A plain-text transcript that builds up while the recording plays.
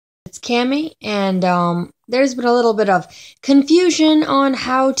It's Cammy, and there's been a little bit of confusion on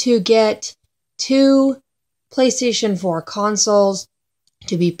how to get two PlayStation 4 consoles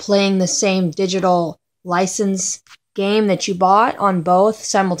to be playing the same digital license game that you bought on both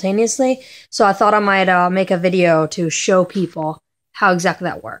simultaneously. So I thought I might make a video to show people how exactly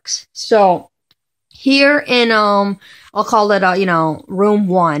that works. So here in I'll call it room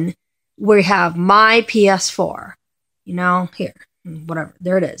 1, we have my PS4. Here, whatever,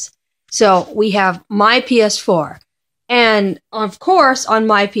 there it is. So we have my PS4, and of course on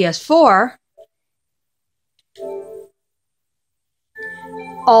my PS4,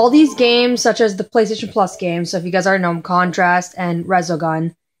 all these games, such as the PlayStation Plus games, so if you guys already know them, Contrast and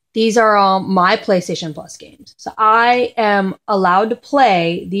Resogun, these are all my PlayStation Plus games. So I am allowed to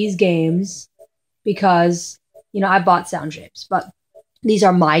play these games because, I bought Sound Shapes, but these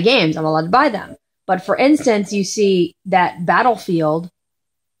are my games. I'm allowed to buy them. But for instance, you see that Battlefield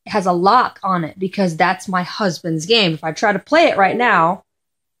has a lock on it because that's my husband's game. If I try to play it right now,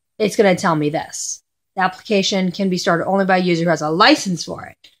 it's going to tell me this. The application can be started only by a user who has a license for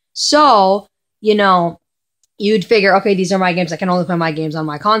it. So, you'd figure, okay, these are my games. I can only play my games on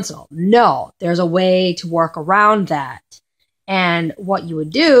my console. No, there's a way to work around that. And what you would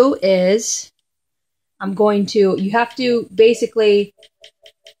do is, you have to basically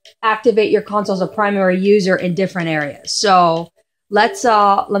activate your console as a primary user in different areas. So let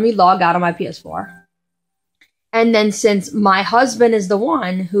me log out of my PS4. And then since my husband is the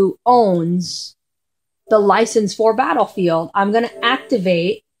one who owns the license for Battlefield, I'm going to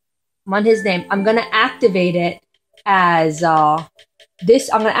activate, on his name, I'm going to activate it as I'm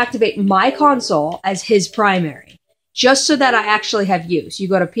going to activate my console as his primary, just so that I actually have use. You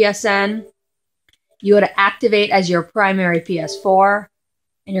go to PSN, you go to activate as your primary PS4,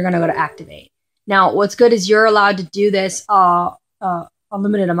 and you're going to go to activate. Now, what's good is you're allowed to do this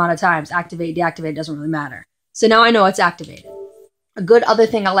unlimited amount of times. Activate, deactivate, doesn't really matter. So now I know it's activated. A good other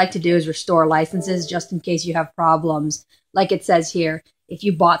thing I like to do is restore licenses just in case you have problems. Like it says here, if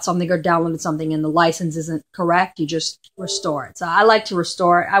you bought something or downloaded something and the license isn't correct, you just restore it. So I like to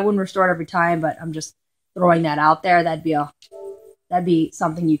restore it. I wouldn't restore it every time, but I'm just throwing that out there. That'd be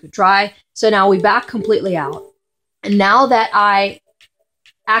something you could try. So now we back completely out. And now that I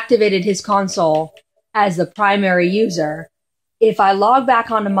activated his console as the primary user, if I log back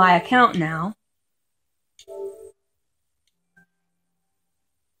onto my account now,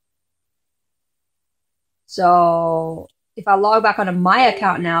 so if I log back onto my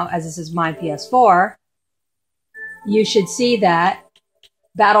account now, as this is my PS4, you should see that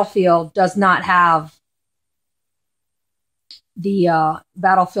Battlefield does not have the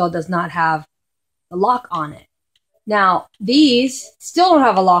lock on it. Now, these still don't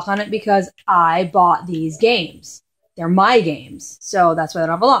have a lock on it because I bought these games. They're my games, so that's why they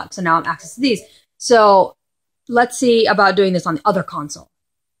don't have a lock. So now I'm access to these. So let's see about doing this on the other console.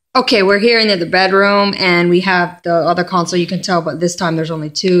 Okay, we're here in the bedroom, and we have the other console. You can tell, but this time there's only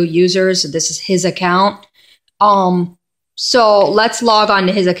 2 users, so this is his account. So let's log on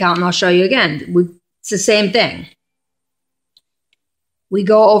to his account, and I'll show you again. It's the same thing. We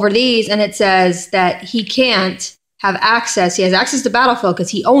go over these, and it says that he can't have access. He has access to Battlefield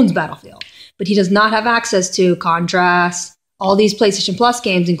because he owns Battlefield, but he does not have access to Contrast, all these PlayStation Plus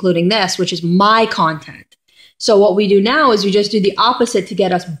games, including this, which is my content. So what we do now is we just do the opposite to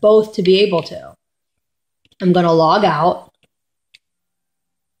get us both to be able to. I'm going to log out,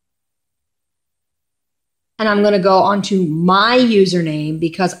 and I'm going to go onto my username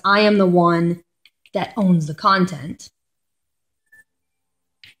because I am the one that owns the content.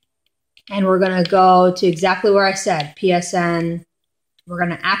 And we're going to go to exactly where I said, PSN. We're going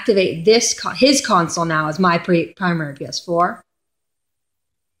to activate his console now as my primary PS4.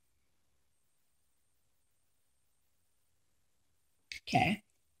 Okay.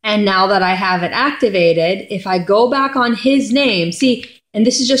 And now that I have it activated, if I go back on his name, see, and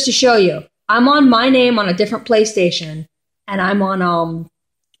this is just to show you, I'm on my name on a different PlayStation, and I'm on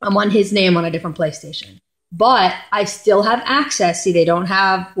his name on a different PlayStation. But I still have access. See, they don't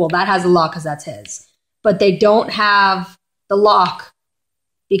have, well, that has a lock because that's his. But they don't have the lock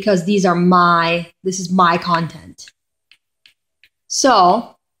because this is my content.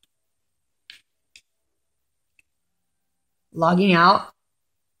 So, logging out.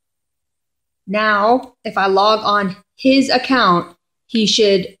 Now, if I log on his account, he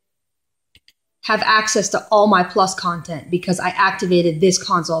should have access to all my Plus content because I activated this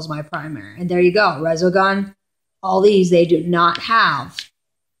console as my primary. And there you go. Resogun, all these, they do not have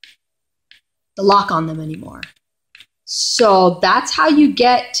the lock on them anymore. So that's how you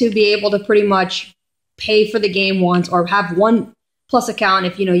get to be able to pretty much pay for the game once or have one Plus account,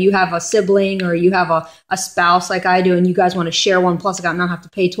 if you have a sibling or you have a spouse like I do and you guys want to share one Plus account and not have to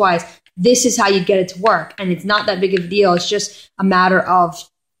pay twice, this is how you get it to work. And it's not that big of a deal. It's just a matter of,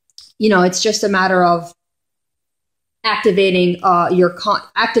 activating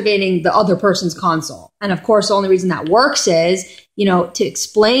activating the other person's console. And of course, the only reason that works is, to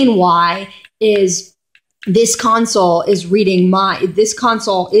explain why is this console is reading this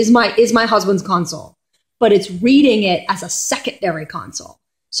console is my husband's console, but it's reading it as a secondary console.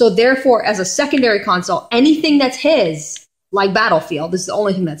 So therefore, as a secondary console, anything that's his, like Battlefield, this is the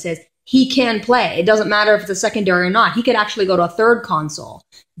only thing that's his, he can play. It doesn't matter if it's a secondary or not. He could actually go to a third console,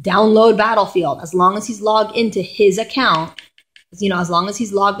 download Battlefield, as long as he's logged into his account. As long as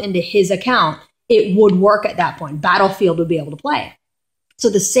he's logged into his account, it would work at that point. Battlefield would be able to play. So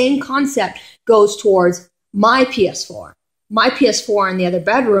the same concept goes towards my PS4. My PS4 in the other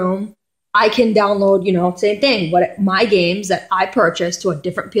bedroom, I can download, same thing, my games that I purchased to a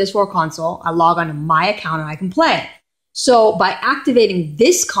different PS4 console. I log onto my account and I can play. So by activating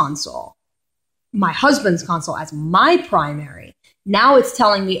this console, my husband's console, as my primary, now it's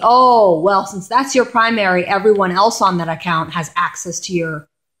telling me, oh, well, since that's your primary, everyone else on that account has access to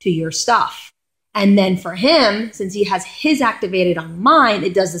your stuff. And then for him, since he has his activated on mine,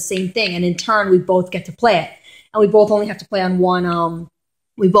 it does the same thing. And in turn, we both get to play it. And we both only have to play on one,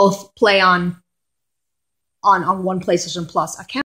 we both play on one PlayStation Plus account.